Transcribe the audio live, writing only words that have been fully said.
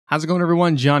How's it going,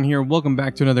 everyone? John here. Welcome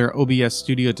back to another OBS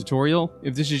Studio tutorial.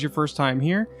 If this is your first time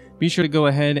here, be sure to go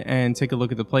ahead and take a look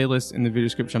at the playlist in the video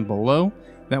description below.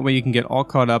 That way you can get all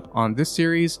caught up on this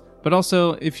series. But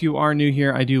also, if you are new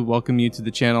here, I do welcome you to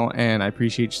the channel and I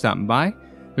appreciate you stopping by.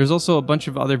 There's also a bunch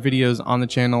of other videos on the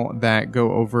channel that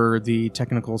go over the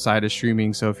technical side of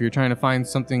streaming. So if you're trying to find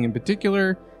something in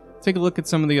particular, take a look at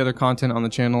some of the other content on the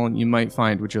channel and you might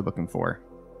find what you're looking for.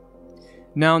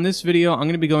 Now in this video, I'm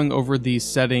going to be going over the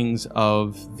settings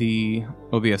of the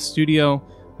OBS Studio,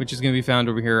 which is going to be found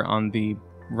over here on the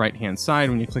right hand side.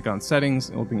 When you click on settings,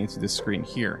 it will bring you to this screen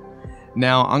here.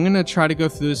 Now I'm going to try to go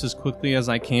through this as quickly as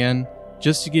I can,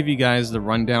 just to give you guys the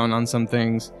rundown on some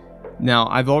things. Now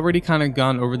I've already kind of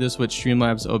gone over this with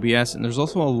Streamlabs OBS, and there's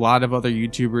also a lot of other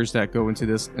YouTubers that go into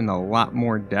this in a lot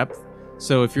more depth.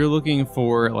 So if you're looking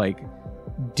for like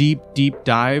deep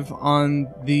dive on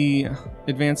the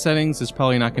advanced settings, it's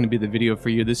probably not going to be the video for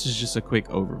you. This is just a quick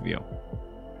overview.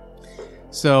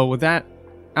 So with that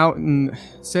out and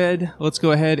said, let's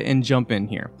go ahead and jump in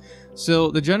here. So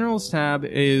the generals tab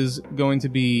is going to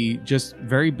be just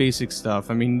very basic stuff.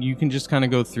 I mean, you can just kind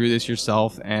of go through this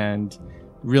yourself and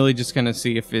really just kind of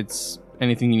see if it's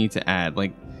anything you need to add,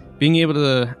 like being able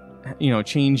to,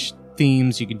 change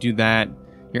themes. You can do that.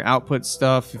 Your output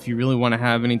stuff, if you really want to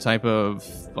have any type of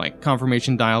like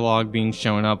confirmation dialogue being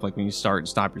shown up, like when you start and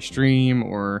stop your stream,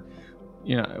 or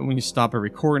when you stop a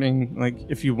recording, like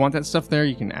if you want that stuff there,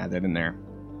 you can add that in there.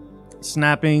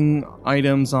 Snapping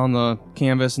items on the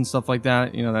canvas and stuff like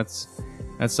that, that's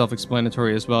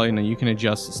self-explanatory as well. You can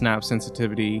adjust the snap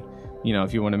sensitivity,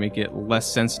 if you want to make it less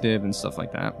sensitive and stuff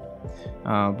like that.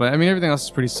 But I mean, everything else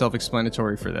is pretty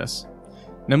self-explanatory for this.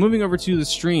 Now moving over to the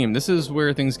stream, this is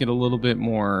where things get a little bit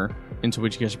more into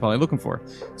what you guys are probably looking for.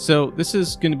 So this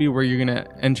is going to be where you're going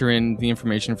to enter in the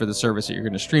information for the service that you're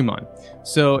going to stream on.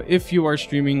 So if you are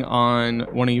streaming on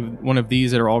one of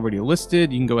these that are already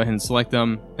listed, you can go ahead and select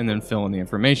them and then fill in the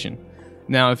information.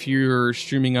 Now if you're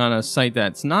streaming on a site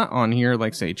that's not on here,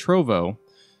 like say Trovo,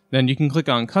 then you can click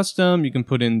on custom, you can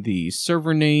put in the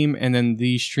server name and then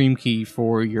the stream key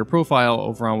for your profile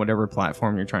over on whatever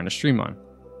platform you're trying to stream on.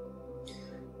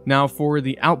 Now for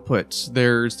the outputs,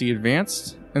 there's the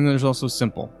advanced and there's also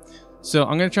simple. So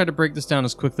I'm going to try to break this down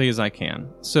as quickly as I can.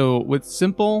 So with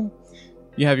simple,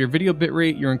 you have your video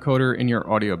bitrate, your encoder, and your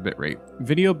audio bitrate.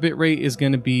 Video bitrate is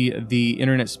going to be the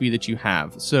internet speed that you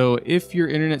have. So if your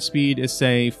internet speed is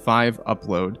say 5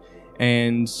 upload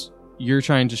and you're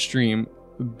trying to stream,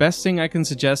 the best thing I can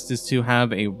suggest is to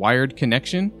have a wired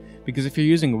connection. Because if you're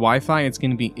using Wi-Fi, it's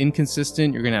going to be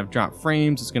inconsistent. You're going to have drop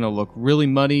frames. It's going to look really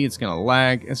muddy. It's going to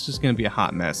lag. It's just going to be a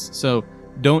hot mess. So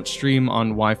don't stream on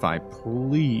Wi-Fi.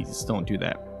 Please don't do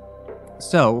that.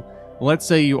 So let's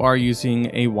say you are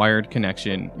using a wired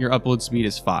connection. Your upload speed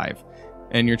is 5.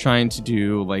 And you're trying to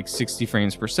do like 60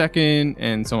 frames per second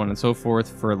and so on and so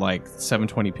forth for like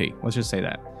 720p. Let's just say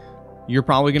that. You're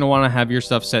probably going to want to have your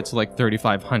stuff set to like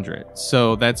 3500.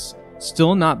 So that's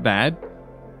still not bad.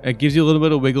 It gives you a little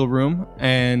bit of wiggle room,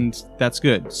 and that's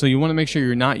good. So you want to make sure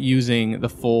you're not using the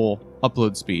full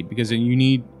upload speed, because you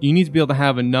need to be able to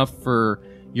have enough for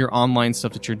your online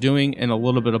stuff that you're doing and a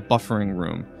little bit of buffering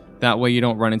room. That way you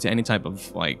don't run into any type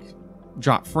of like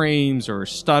drop frames or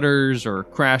stutters or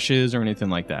crashes or anything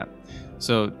like that.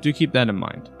 So do keep that in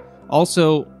mind.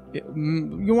 Also,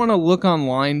 you want to look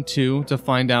online too to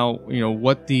find out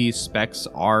what the specs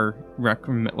are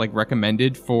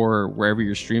recommended for wherever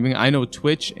you're streaming. I know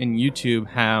Twitch and YouTube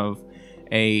have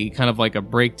a kind of like a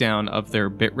breakdown of their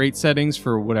bitrate settings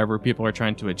for whatever people are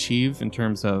trying to achieve in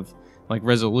terms of like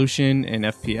resolution and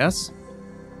FPS.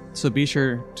 So be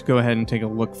sure to go ahead and take a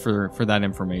look for that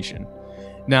information.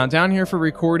 Now down here for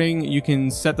recording, you can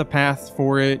set the path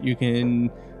for it. You can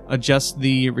adjust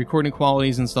the recording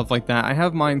qualities and stuff like that. I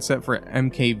have mine set for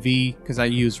MKV because I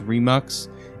use Remux.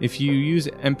 If you use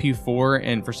MP4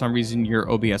 and for some reason your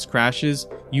OBS crashes,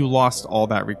 you lost all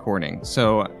that recording.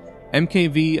 So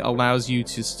MKV allows you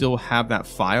to still have that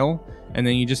file, and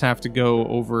then you just have to go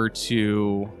over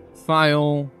to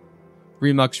File,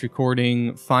 Remux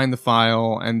Recording, find the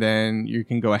file, and then you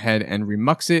can go ahead and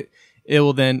remux it. It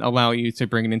will then allow you to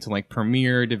bring it into like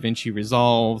Premiere, DaVinci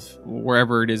Resolve,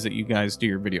 wherever it is that you guys do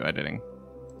your video editing.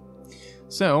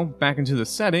 So back into the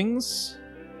settings,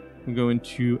 we go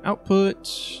into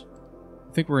output.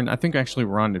 I think actually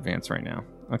we're on advanced right now.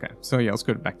 Okay, so yeah, let's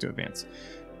go back to advanced.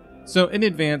 So in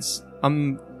advanced,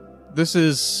 this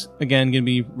is again going to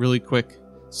be really quick.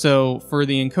 So for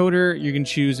the encoder, you can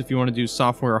choose if you want to do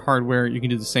software or hardware. You can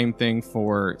do the same thing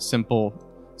for simple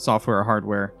software or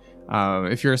hardware.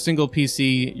 If you're a single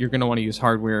PC, you're going to want to use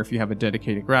hardware if you have a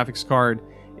dedicated graphics card.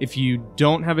 If you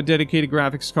don't have a dedicated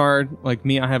graphics card, like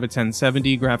me, I have a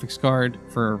 1070 graphics card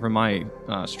for my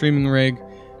streaming rig,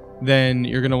 then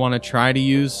you're going to want to try to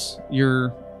use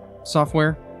your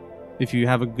software if you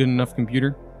have a good enough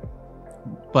computer.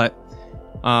 But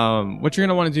what you're going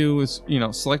to want to do is,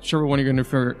 select whichever one you're going to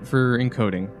for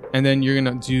encoding. And then you're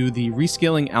going to do the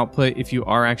rescaling output if you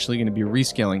are actually going to be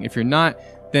rescaling. If you're not,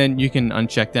 then you can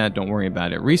uncheck that. Don't worry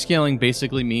about it. Rescaling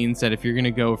basically means that if you're going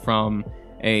to go from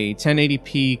a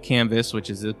 1080p canvas,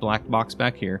 which is this black box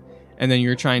back here, and then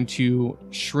you're trying to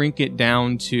shrink it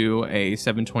down to a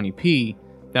 720p,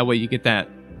 that way you get that,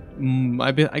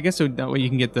 I guess that way you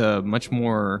can get the much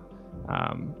more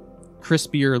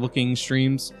crispier looking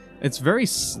streams. It's very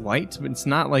slight, but it's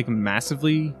not like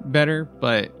massively better,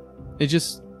 but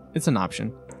it's an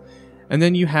option. And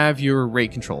then you have your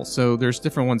rate control. So there's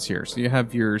different ones here. So you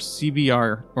have your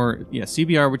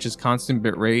CBR, which is constant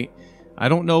bit rate. I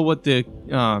don't know what the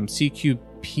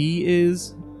CQP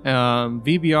is.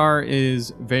 VBR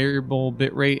is variable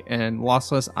bit rate, and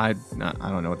lossless, I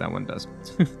don't know what that one does.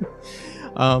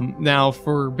 Now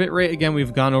for bit rate, again,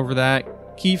 we've gone over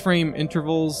that. Keyframe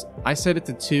intervals, I set it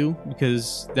to 2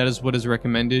 because that is what is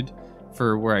recommended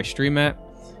for where I stream at.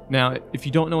 Now, if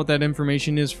you don't know what that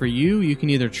information is for you, you can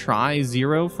either try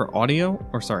 0 for auto,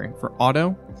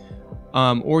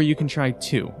 or you can try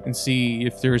 2 and see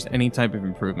if there's any type of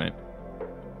improvement.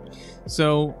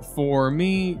 So for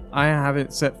me, I have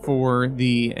it set for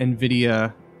the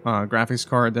NVIDIA graphics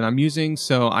card that I'm using,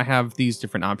 so I have these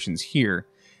different options here.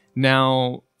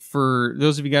 Now, for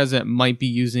those of you guys that might be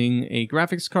using a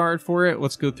graphics card for it,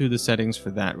 let's go through the settings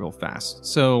for that real fast.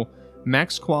 So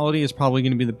max quality is probably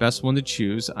going to be the best one to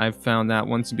choose. I've found that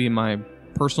one to be my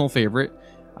personal favorite.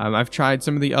 I've tried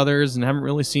some of the others and haven't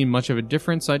really seen much of a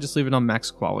difference, so I just leave it on max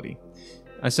quality.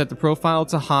 I set the profile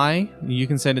to high. You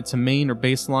can set it to main or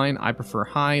baseline. I prefer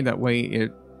high, that way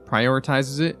it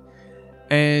prioritizes it.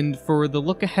 And for the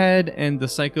look ahead and the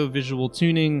psycho-visual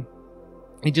tuning,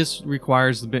 it just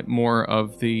requires a bit more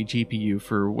of the GPU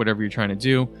for whatever you're trying to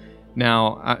do.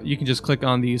 Now, you can just click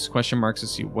on these question marks to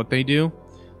see what they do.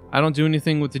 I don't do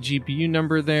anything with the GPU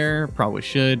number there. Probably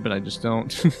should, but I just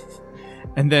don't.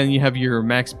 And then you have your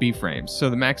max B frames. So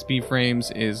the max B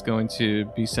frames is going to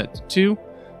be set to 2,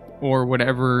 or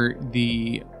whatever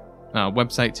the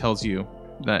website tells you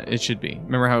that it should be.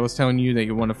 Remember how I was telling you that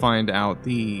you want to find out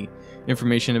the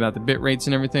information about the bit rates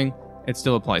and everything? It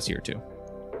still applies here too.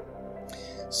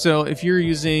 So if you're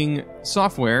using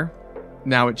software,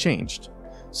 now it changed.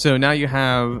 So now you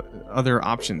have other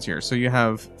options here. So you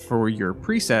have, for your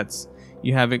presets,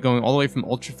 you have it going all the way from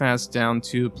ultra fast down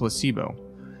to placebo.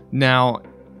 Now,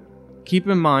 keep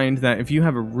in mind that if you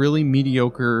have a really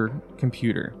mediocre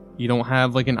computer, you don't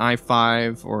have like an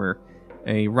i5 or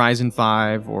a Ryzen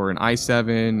 5 or an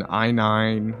i7,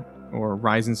 i9, or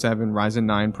Ryzen 7, Ryzen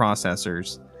 9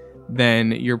 processors,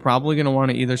 then you're probably going to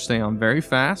want to either stay on very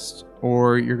fast,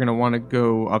 or you're going to want to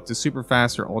go up to super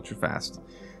fast or ultra fast.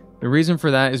 The reason for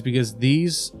that is because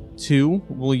these two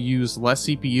will use less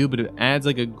CPU, but it adds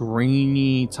like a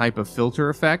grainy type of filter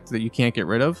effect that you can't get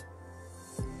rid of.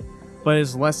 But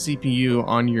it's less CPU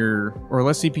on your, or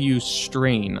less CPU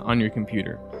strain on your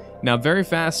computer. Now, very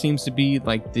fast seems to be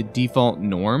like the default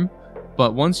norm,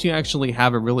 but once you actually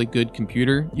have a really good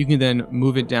computer, you can then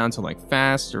move it down to like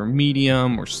fast or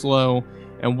medium or slow.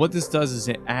 And what this does is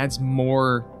it adds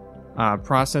more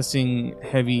processing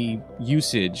heavy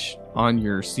usage on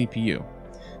your CPU.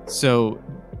 So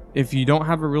if you don't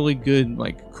have a really good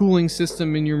like cooling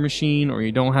system in your machine, or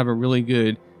you don't have a really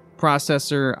good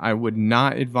processor, I would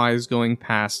not advise going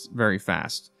past very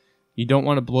fast. You don't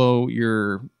want to blow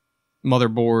your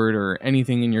motherboard or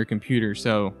anything in your computer,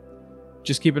 so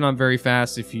just keep it on very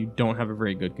fast if you don't have a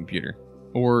very good computer,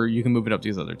 or you can move it up to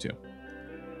these other two.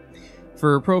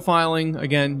 For profiling,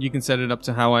 again, you can set it up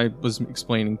to how I was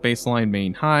explaining: baseline,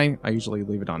 main, high. I usually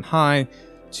leave it on high.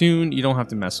 Tune, you don't have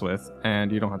to mess with,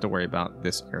 and you don't have to worry about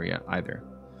this area either.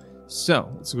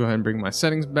 So let's go ahead and bring my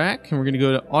settings back, and we're going to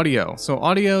go to audio. So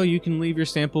audio, you can leave your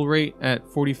sample rate at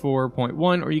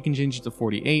 44.1, or you can change it to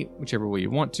 48, whichever way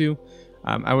you want to.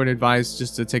 I would advise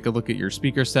just to take a look at your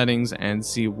speaker settings and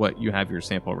see what you have your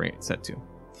sample rate set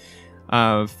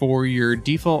to. For your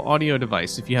default audio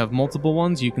device, if you have multiple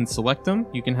ones, you can select them.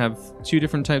 You can have 2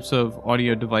 different types of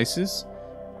audio devices.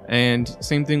 And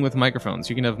same thing with microphones.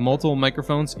 You can have multiple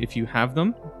microphones if you have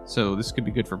them. So this could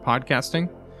be good for podcasting,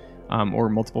 or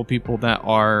multiple people that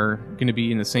are going to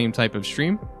be in the same type of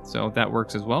stream. So that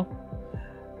works as well.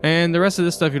 And the rest of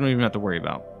this stuff you don't even have to worry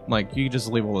about. Like, you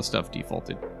just leave all this stuff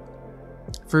defaulted.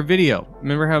 For video,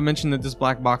 remember how I mentioned that this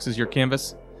black box is your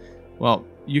canvas? Well,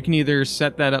 you can either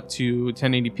set that up to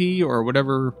 1080p or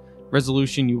whatever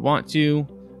resolution you want to,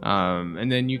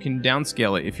 and then you can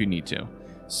downscale it if you need to.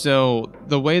 So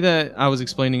the way that I was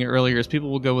explaining it earlier is people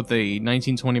will go with a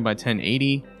 1920 by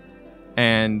 1080,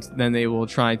 and then they will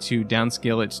try to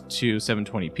downscale it to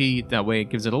 720p. That way it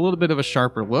gives it a little bit of a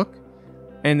sharper look.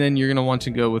 And then you're going to want to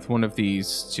go with one of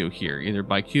these two here, either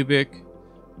bicubic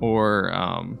or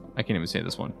I can't even say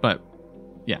this one, but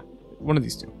yeah, one of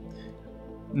these two.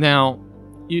 Now,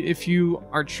 if you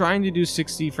are trying to do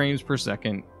 60 frames per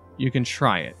second, you can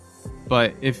try it.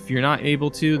 But if you're not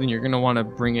able to, then you're going to want to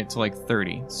bring it to like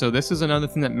 30. So this is another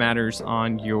thing that matters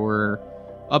on your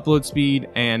upload speed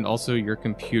and also your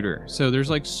computer. So there's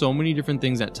like so many different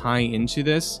things that tie into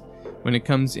this when it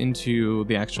comes into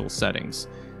the actual settings.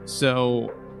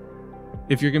 So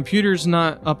if your computer's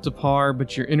not up to par,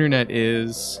 but your internet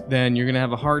is, then you're going to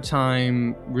have a hard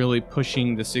time really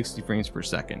pushing the 60 frames per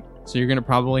second. So you're going to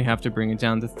probably have to bring it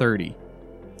down to 30.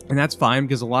 And that's fine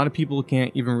because a lot of people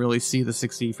can't even really see the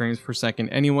 60 frames per second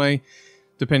anyway,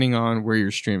 depending on where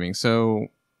you're streaming. So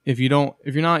if you're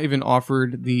not even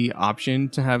offered the option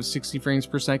to have 60 frames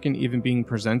per second even being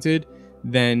presented,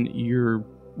 then you're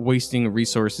wasting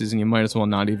resources and you might as well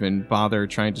not even bother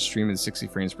trying to stream in 60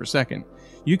 frames per second.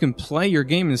 You can play your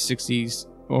game in 60s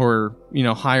or, you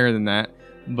know, higher than that,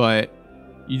 but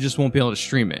you just won't be able to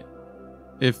stream it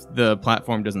if the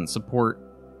platform doesn't support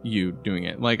you doing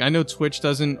it. Like, I know Twitch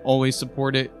doesn't always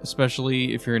support it,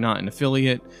 especially if you're not an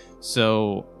affiliate.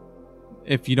 So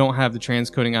if you don't have the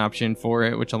transcoding option for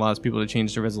it, which allows people to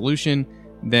change the resolution,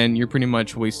 then you're pretty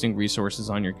much wasting resources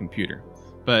on your computer.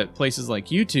 But places like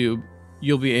YouTube,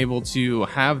 you'll be able to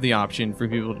have the option for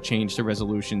people to change the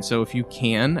resolution. So if you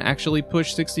can actually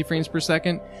push 60 frames per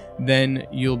second, then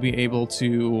you'll be able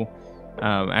to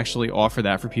actually offer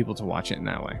that for people to watch it in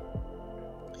that way.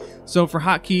 So for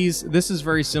hotkeys, this is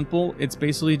very simple. It's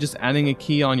basically just adding a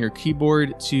key on your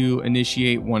keyboard to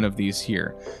initiate one of these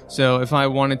here. So if I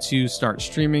wanted to start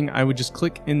streaming, I would just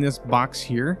click in this box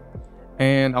here,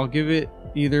 and I'll give it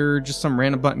either just some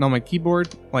random button on my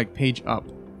keyboard, like page up.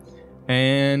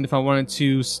 And if I wanted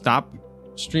to stop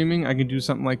streaming, I can do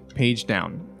something like page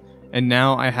down. And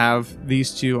now I have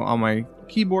these two on my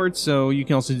keyboard, so you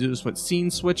can also do this with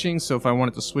scene switching. So if I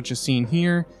wanted to switch a scene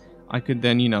here, I could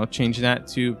then, you know, change that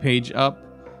to page up,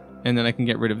 and then I can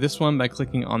get rid of this one by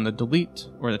clicking on the delete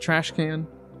or the trash can.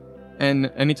 And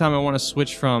anytime I want to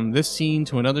switch from this scene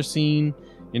to another scene,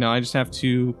 you know, I just have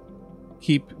to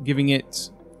keep giving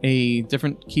it a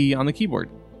different key on the keyboard.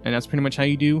 And that's pretty much how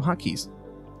you do hotkeys.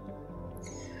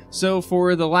 So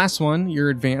for the last one, your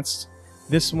advanced,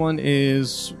 this one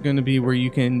is going to be where you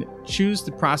can choose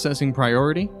the processing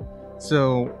priority.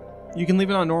 So you can leave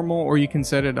it on normal, or you can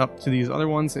set it up to these other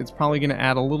ones. It's probably going to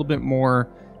add a little bit more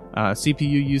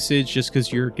CPU usage just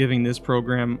because you're giving this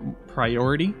program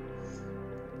priority.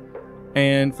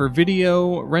 And for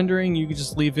video rendering, you can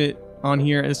just leave it on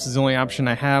here. This is the only option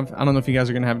I have. I don't know if you guys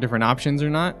are going to have different options or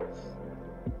not.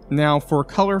 Now for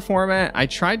color format, I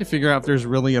tried to figure out if there's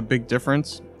really a big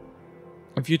difference.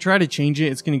 If you try to change it,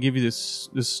 it's going to give you this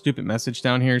stupid message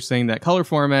down here saying that color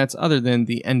formats other than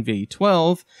the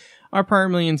NV12 are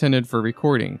primarily intended for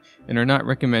recording and are not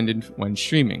recommended when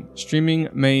streaming. Streaming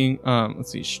may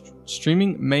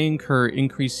incur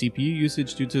increased CPU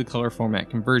usage due to the color format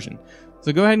conversion.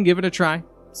 So go ahead and give it a try,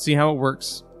 see how it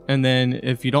works, and then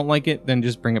if you don't like it, then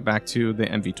just bring it back to the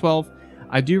NV12.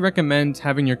 I do recommend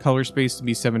having your color space to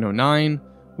be 709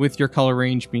 with your color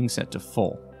range being set to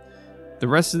full. The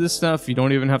rest of this stuff you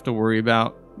don't even have to worry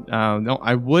about. No,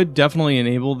 I would definitely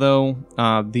enable though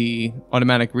the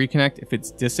automatic reconnect if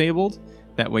it's disabled.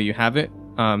 That way you have it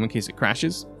in case it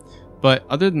crashes. But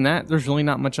other than that, there's really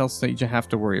not much else that you have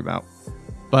to worry about.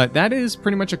 But that is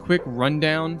pretty much a quick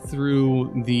rundown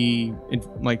through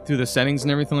the settings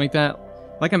and everything like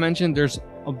that. Like I mentioned, there's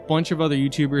a bunch of other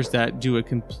YouTubers that do a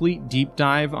complete deep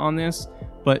dive on this,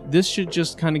 but this should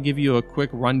just kind of give you a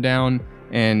quick rundown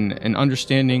and an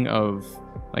understanding of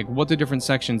like what the different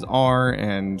sections are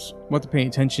and what to pay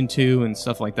attention to and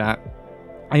stuff like that.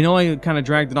 I know I kind of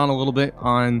dragged it on a little bit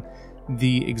on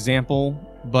the example,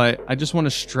 but I just want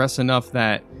to stress enough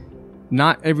that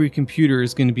not every computer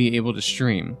is going to be able to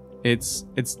stream. It's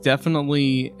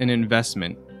definitely an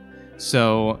investment.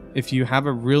 So if you have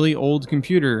a really old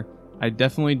computer, I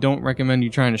definitely don't recommend you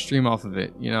trying to stream off of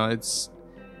it. You know, it's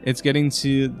getting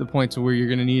to the point to where you're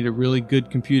going to need a really good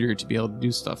computer to be able to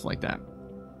do stuff like that.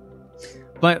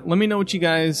 But let me know what you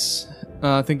guys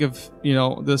think of, you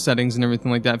know, the settings and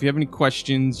everything like that. If you have any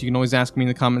questions, you can always ask me in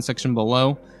the comment section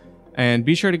below. And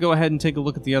be sure to go ahead and take a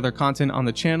look at the other content on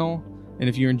the channel. And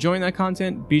if you're enjoying that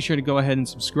content, be sure to go ahead and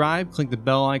subscribe, click the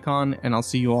bell icon, and I'll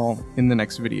see you all in the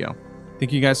next video.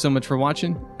 Thank you guys so much for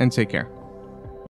watching, and take care.